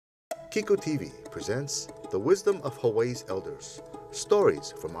KIKU TV presents The Wisdom of Hawaii's Elders,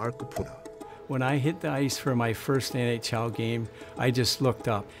 stories from our kupuna. When I hit the ice for my first NHL game, I just looked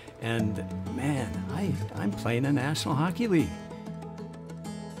up and man, I'm playing a National Hockey League.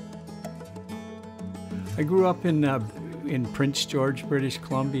 I grew up in Prince George, British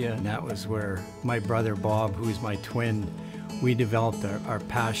Columbia, and that was where my brother Bob, who's my twin, we developed our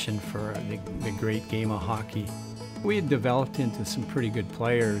passion for the great game of hockey. We had developed into some pretty good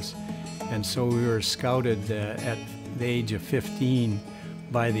players, and so we were scouted at the age of 15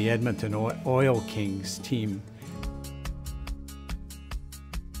 by the Edmonton Oil Kings team.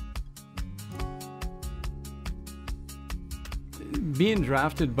 Being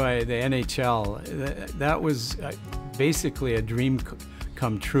drafted by the NHL, that was basically a dream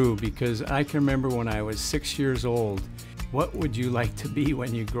come true, because I can remember when I was 6 years old, what would you like to be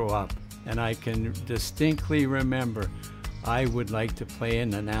when you grow up? And I can distinctly remember I would like to play in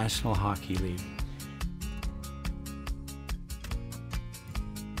the National Hockey League.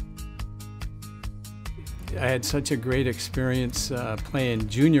 I had such a great experience playing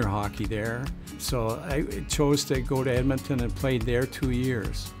junior hockey there, so I chose to go to Edmonton and played there 2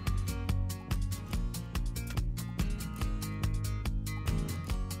 years.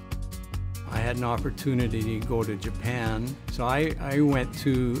 I had an opportunity to go to Japan, so I went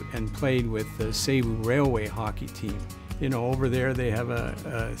to and played with the Cebu Railway hockey team. You know, over there they have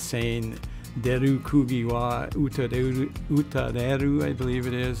a saying, "Deru kugi wa utaderu," I believe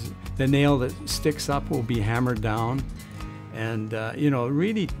it is. The nail that sticks up will be hammered down. And, you know,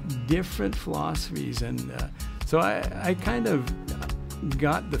 really different philosophies. And so I kind of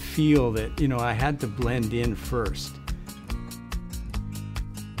got the feel that, you know, I had to blend in first.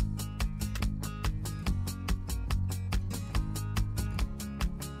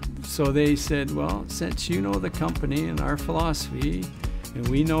 So they said, well, since you know the company and our philosophy, and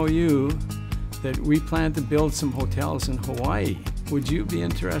we know you, that we plan to build some hotels in Hawaii. Would you be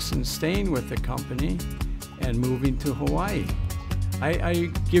interested in staying with the company and moving to Hawaii?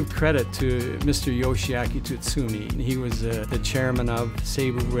 I give credit to Mr. Yoshiaki Tsutsumi. He was the chairman of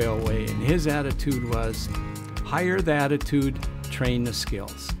Cebu Railway, and his attitude was, hire the attitude, train the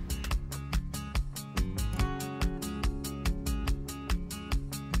skills.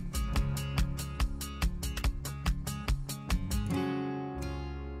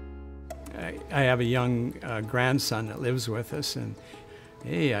 I have a young grandson that lives with us, and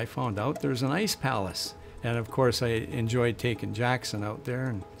hey, I found out there's an ice palace. And of course, I enjoyed taking Jackson out there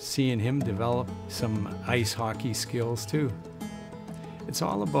and seeing him develop some ice hockey skills too. It's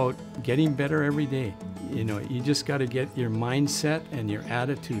all about getting better every day. You know, you just got to get your mindset and your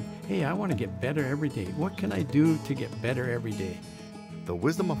attitude. Hey, I want to get better every day. What can I do to get better every day? The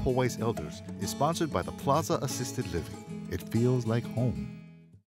Wisdom of Hawaii's Elders is sponsored by the Plaza Assisted Living. It feels like home.